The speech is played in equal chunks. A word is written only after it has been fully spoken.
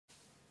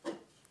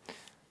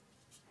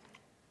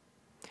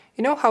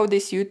You know how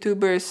these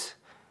YouTubers,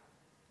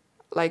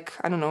 like,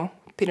 I don't know,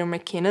 Peter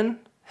McKinnon,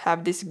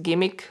 have this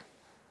gimmick,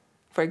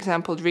 for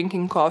example,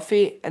 drinking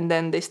coffee, and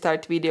then they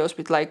start videos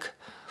with like,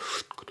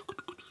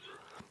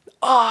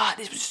 ah,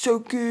 this was so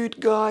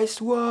good,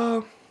 guys,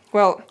 wow.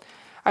 Well,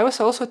 I was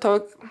also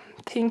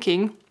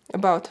thinking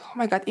about, oh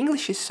my god,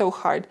 English is so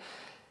hard.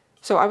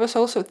 So I was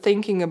also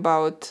thinking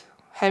about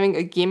having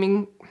a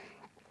gimmick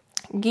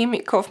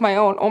of my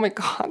own. Oh my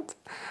god,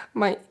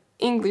 my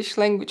English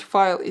language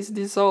file is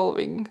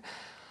dissolving.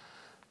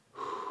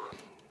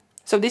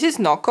 So this is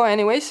Nocco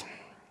anyways.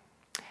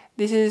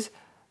 This is...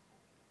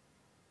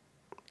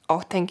 Oh,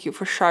 thank you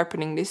for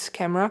sharpening this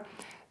camera.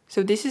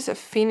 So this is a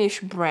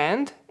Finnish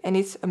brand and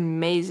it's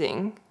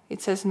amazing.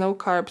 It says no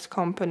carbs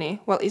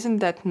company. Well, isn't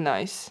that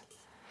nice?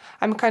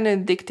 I'm kind of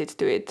addicted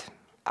to it.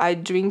 I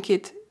drink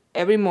it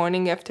every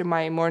morning after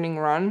my morning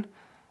run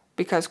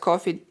because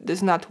coffee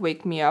does not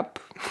wake me up.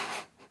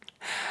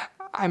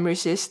 I'm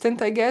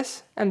resistant, I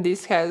guess. And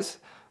this has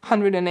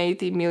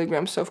 180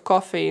 milligrams of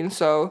caffeine,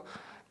 so,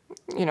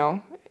 you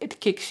know, it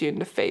kicks you in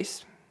the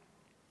face.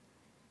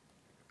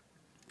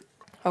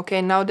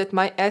 Okay, now that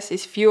my ass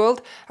is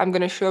fueled, I'm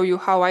gonna show you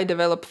how I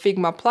develop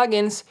Figma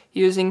plugins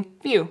using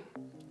Vue.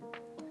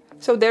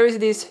 So there is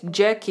this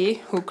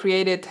Jackie who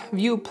created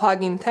Vue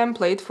plugin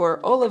template for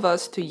all of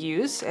us to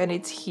use, and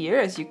it's here,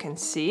 as you can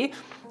see.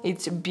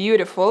 It's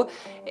beautiful,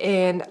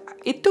 and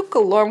it took a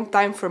long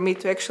time for me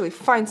to actually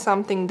find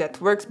something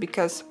that works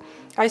because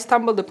I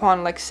stumbled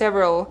upon like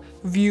several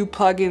Vue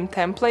plugin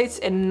templates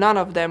and none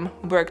of them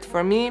worked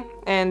for me,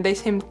 and they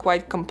seemed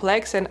quite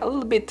complex and a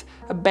little bit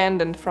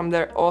abandoned from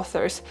their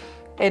authors.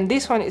 And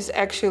this one is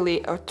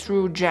actually a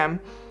true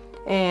gem,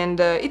 and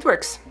it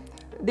works.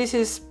 This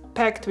is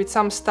packed with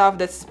some stuff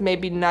that's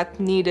maybe not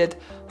needed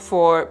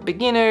for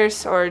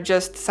beginners or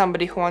just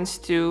somebody who wants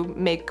to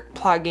make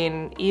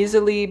plugin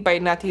easily by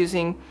not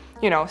using,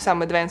 you know,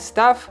 some advanced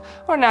stuff,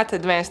 or not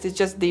advanced, it's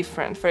just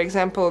different. For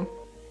example,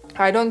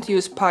 I don't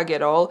use Pug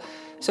at all,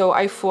 so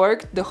I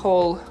forked the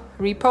whole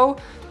repo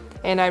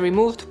and I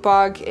removed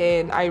Pug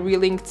and I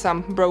relinked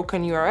some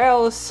broken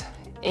URLs,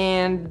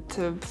 and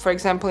for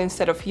example,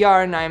 instead of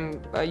yarn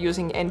I'm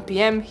using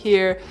npm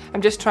here.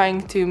 I'm just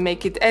trying to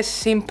make it as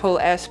simple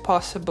as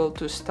possible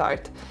to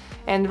start,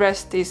 and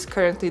rest is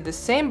currently the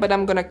same, but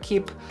I'm gonna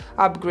keep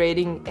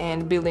upgrading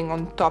and building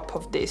on top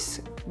of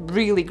this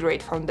really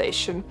great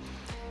foundation.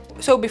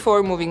 So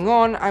before moving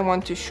on, I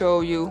want to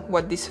show you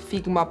what this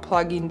Figma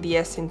plugin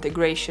DS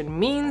integration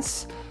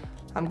means.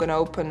 I'm gonna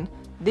open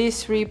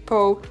this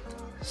repo.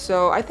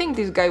 So I think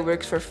this guy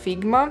works for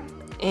Figma,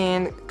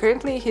 and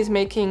currently he's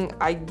making,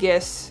 I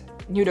guess,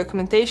 new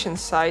documentation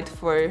site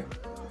for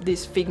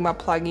this Figma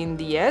plugin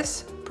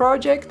DS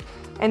project.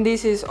 And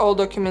this is all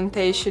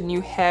documentation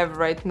you have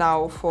right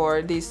now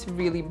for this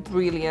really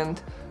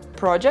brilliant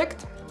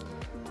project.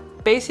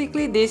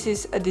 Basically, this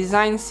is a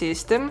design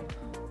system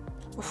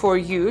for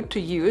you to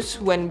use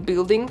when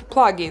building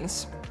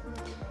plugins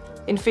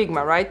in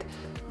Figma, right?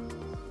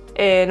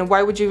 And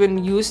why would you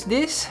even use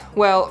this?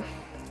 Well,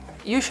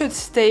 you should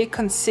stay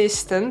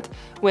consistent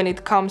when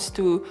it comes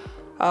to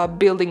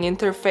building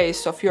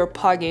interface of your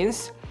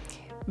plugins,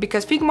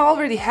 because Figma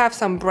already have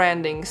some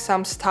branding,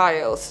 some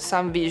styles,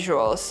 some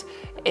visuals,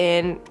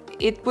 and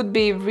it would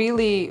be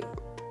really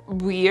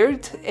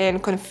weird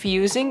and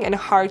confusing and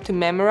hard to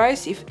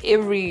memorize if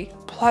every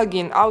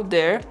plugin out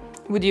there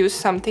would use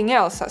something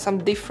else,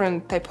 some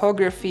different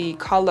typography,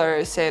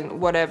 colors,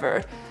 and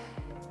whatever.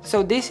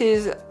 So this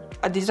is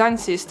a design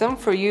system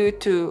for you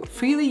to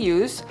freely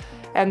use,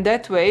 and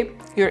that way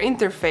your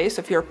interface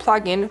of your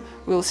plugin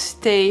will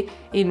stay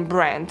in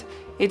brand.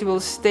 It will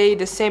stay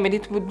the same and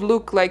it would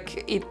look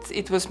like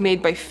it was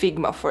made by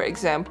Figma, for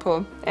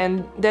example.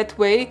 And that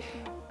way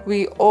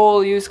we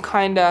all use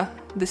kinda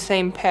the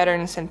same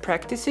patterns and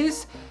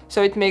practices,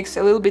 so it makes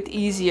it a little bit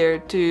easier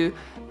to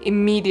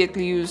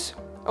immediately use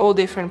all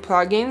different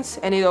plugins,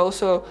 and it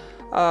also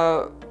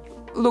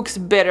looks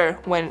better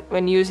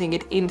when using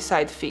it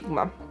inside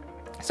Figma.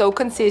 So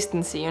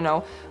consistency, you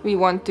know, we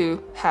want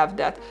to have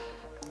that.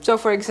 So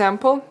for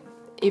example,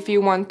 if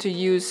you want to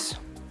use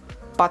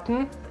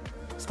button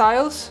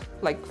styles,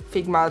 like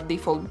Figma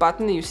default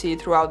button, you see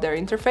it throughout their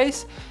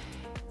interface,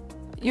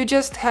 you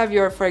just have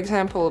your, for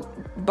example,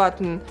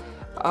 button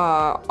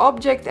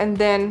object, and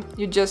then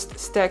you just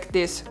stack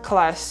this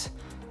class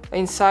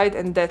inside,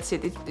 and that's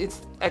it. It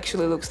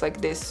actually looks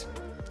like this.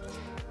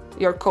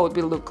 Your code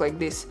will look like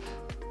this.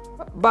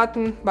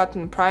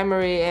 Button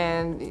primary,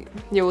 and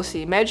you will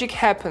see magic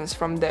happens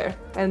from there,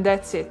 and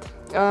that's it.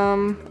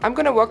 I'm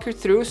gonna walk you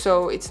through,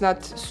 so it's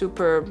not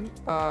super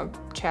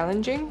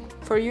challenging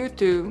for you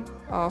to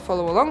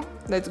follow along.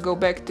 Let's go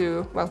back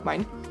to, well,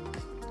 mine.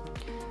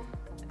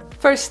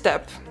 First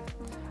step.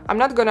 I'm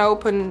not gonna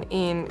open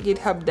in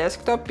GitHub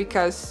desktop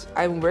because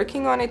I'm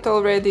working on it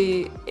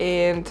already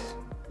and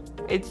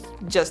it's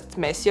just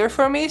messier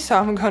for me, so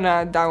I'm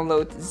gonna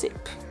download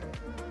zip.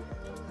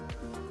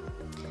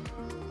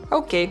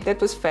 Okay,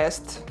 that was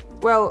fast.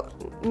 Well,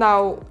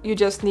 now you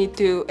just need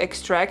to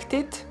extract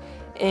it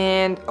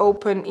and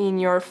open in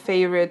your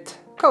favorite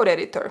code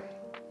editor.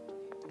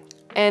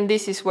 and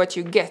this is what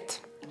you get.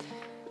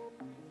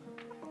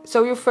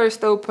 So you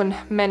first open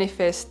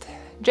manifest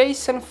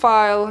JSON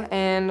file,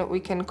 and we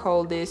can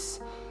call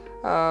this,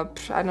 I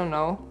don't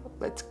know,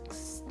 let's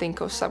think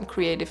of some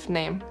creative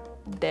name,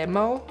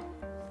 demo.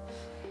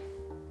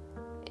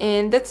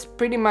 And that's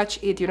pretty much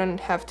it. You don't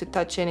have to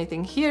touch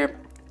anything here,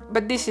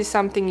 but this is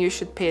something you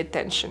should pay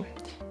attention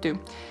to.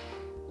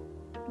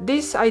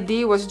 This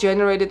ID was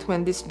generated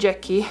when this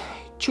Jackie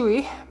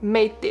Chui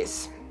made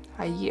this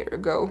a year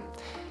ago.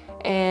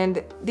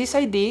 And this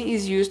ID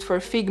is used for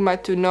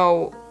Figma to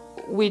know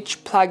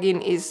which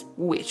plugin is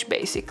which,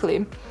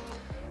 basically.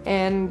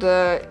 And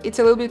it's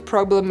a little bit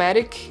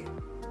problematic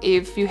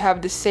if you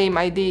have the same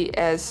ID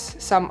as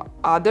some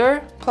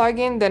other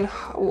plugin, then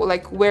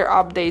like where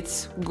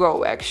updates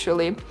go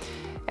actually.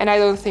 And I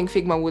don't think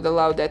Figma would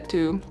allow that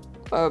to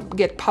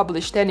get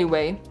published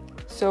anyway.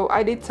 So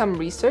I did some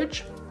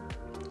research,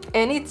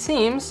 and it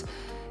seems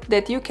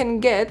that you can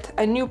get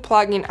a new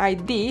plugin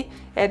ID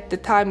at the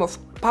time of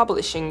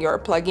publishing your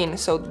plugin.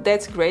 So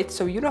that's great.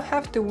 So you don't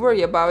have to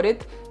worry about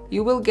it.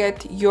 You will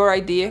get your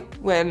ID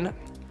when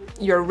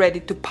you're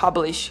ready to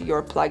publish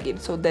your plugin.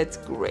 So that's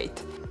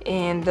great.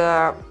 And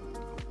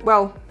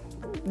well,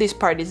 this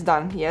part is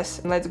done,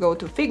 yes. Let's go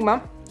to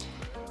Figma,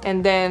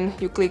 and then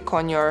you click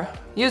on your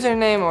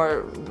username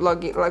or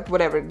login, like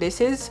whatever this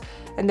is,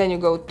 and then you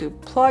go to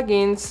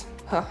plugins.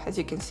 As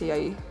you can see,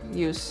 I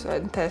use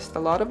and test a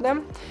lot of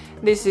them.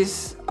 This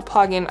is a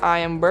plugin I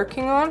am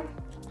working on.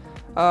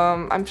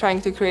 I'm trying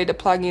to create a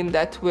plugin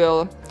that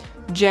will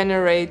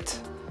generate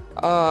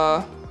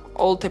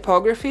all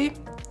typography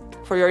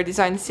for your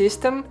design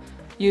system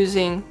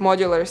using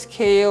modular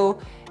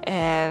scale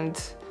and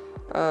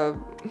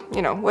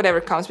you know,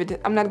 whatever comes with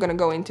it. I'm not gonna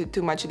go into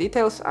too much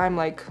details. I'm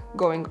like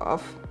going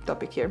off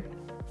topic here.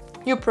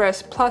 You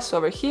press plus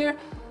over here.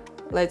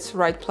 Let's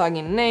write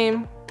plugin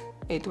name.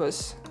 It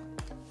was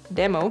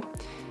demo.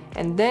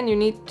 And then you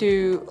need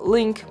to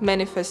link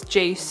manifest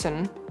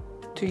JSON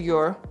to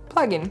your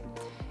plugin.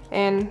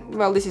 And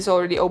well, this is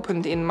already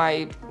opened in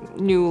my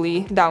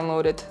newly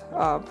downloaded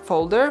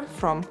folder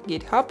from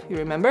GitHub, you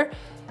remember.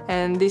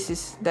 And this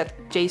is that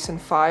JSON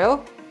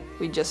file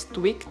we just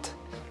tweaked.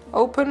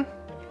 Open,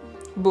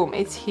 boom,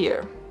 it's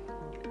here.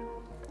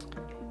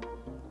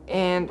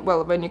 And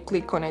well, when you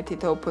click on it,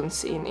 it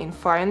opens in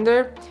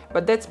Finder,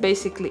 but that's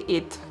basically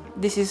it.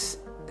 This is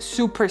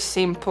super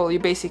simple. You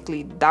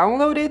basically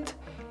download it,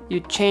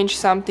 you change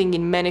something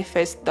in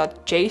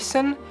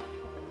manifest.json,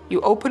 you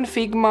open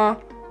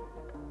Figma,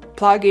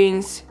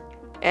 plugins,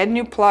 add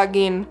new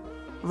plugin,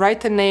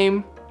 write a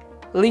name,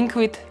 link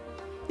with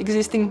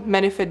existing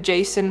manifest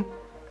JSON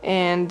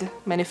and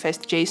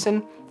manifest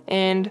JSON,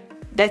 and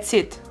that's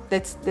it.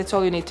 That's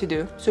all you need to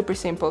do. Super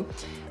simple.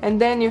 And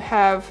then you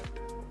have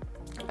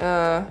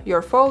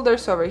your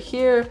folders over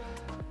here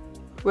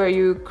where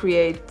you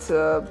create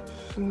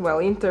well,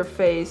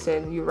 interface,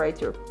 and you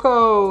write your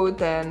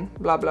code and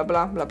blah blah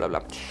blah blah blah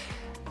blah.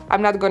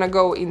 I'm not gonna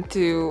go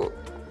into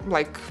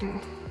like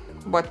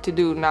what to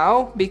do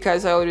now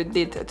because I already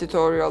did a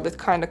tutorial that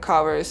kind of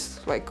covers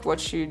like what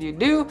should you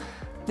do.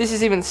 This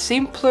is even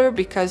simpler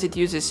because it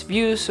uses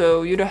Vue,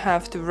 so you don't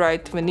have to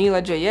write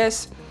vanilla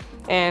JS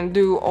and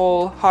do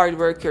all hard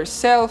work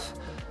yourself.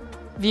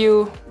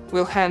 Vue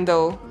will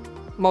handle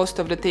most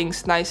of the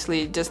things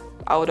nicely just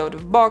out of the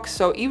box.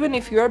 So even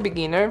if you're a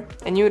beginner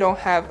and you don't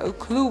have a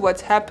clue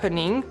what's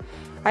happening,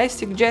 I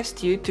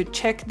suggest you to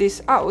check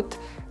this out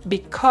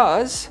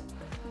because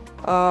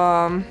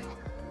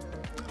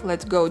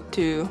let's go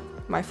to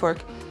my fork,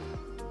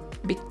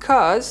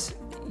 because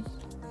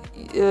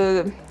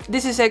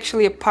this is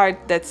actually a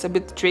part that's a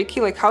bit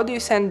tricky. Like, how do you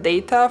send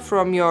data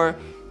from your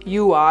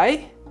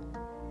UI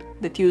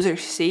that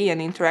users see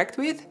and interact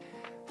with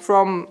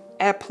from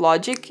app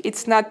logic?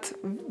 It's not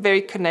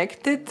very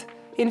connected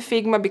in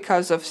Figma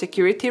because of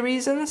security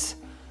reasons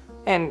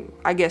and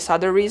I guess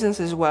other reasons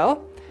as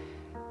well.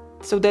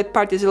 So that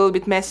part is a little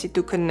bit messy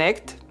to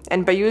connect,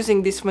 and by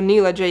using this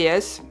vanilla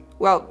JS,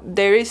 well,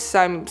 there is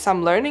some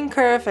learning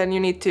curve and you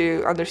need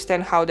to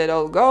understand how that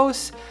all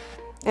goes,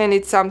 and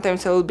it's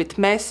sometimes a little bit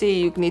messy.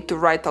 You need to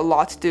write a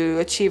lot to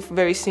achieve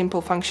very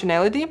simple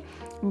functionality.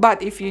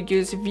 But if you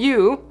use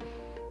Vue,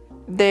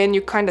 then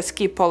you kind of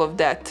skip all of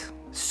that.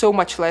 So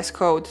much less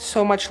code,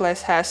 so much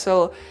less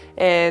hassle,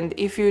 and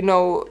if you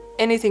know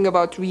anything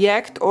about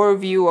React or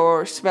Vue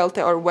or Svelte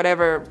or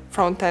whatever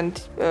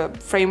front-end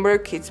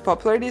framework it's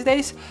popular these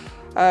days,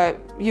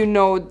 you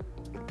know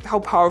how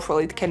powerful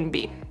it can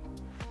be.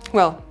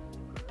 Well,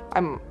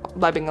 I'm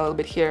blabbing a little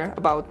bit here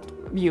about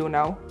Vue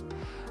now.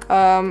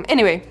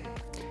 Anyway,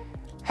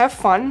 have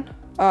fun.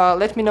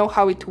 Let me know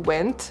how it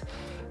went.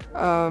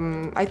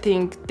 I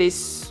think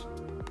this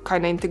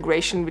kind of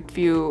integration with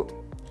Vue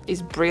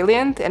is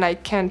brilliant and I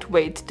can't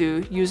wait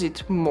to use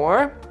it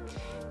more.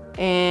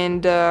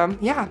 And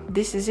yeah,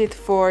 this is it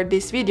for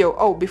this video.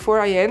 Oh, before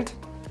I end,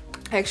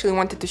 I actually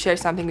wanted to share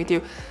something with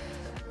you.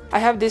 I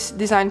have this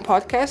design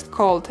podcast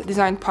called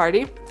Design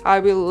Party. I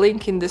will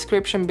link in the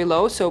description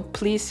below, so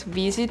please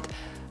visit.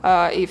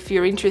 If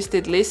you're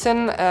interested,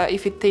 listen.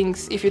 If you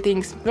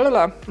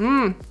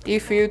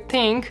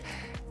think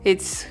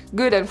it's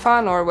good and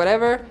fun or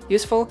whatever,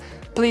 useful,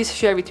 please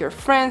share with your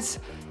friends.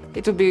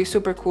 It would be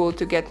super cool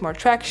to get more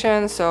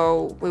traction,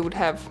 so we would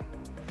have,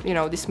 you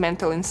know, this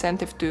mental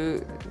incentive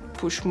to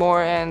push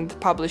more and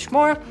publish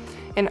more.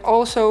 And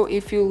also,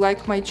 if you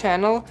like my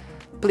channel,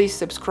 please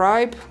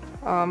subscribe.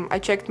 I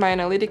checked my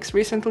analytics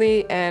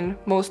recently, and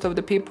most of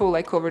the people,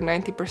 like over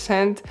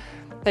 90%,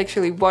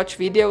 actually watch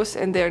videos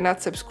and they're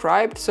not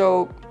subscribed.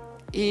 So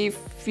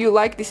if you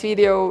like this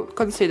video,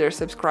 consider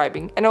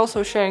subscribing and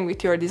also sharing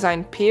with your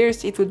design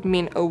peers. It would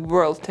mean a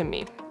world to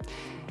me.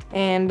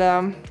 And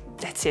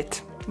that's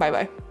it. Bye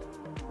bye.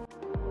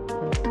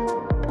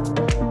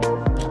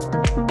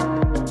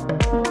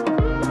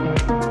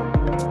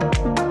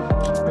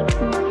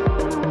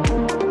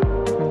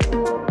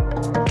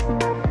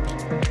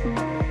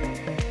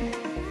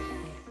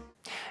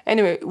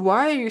 Anyway,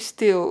 why are you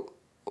still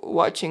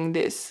watching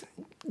this?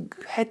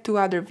 Head to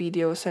other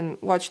videos and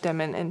watch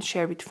them and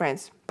share with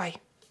friends. Bye.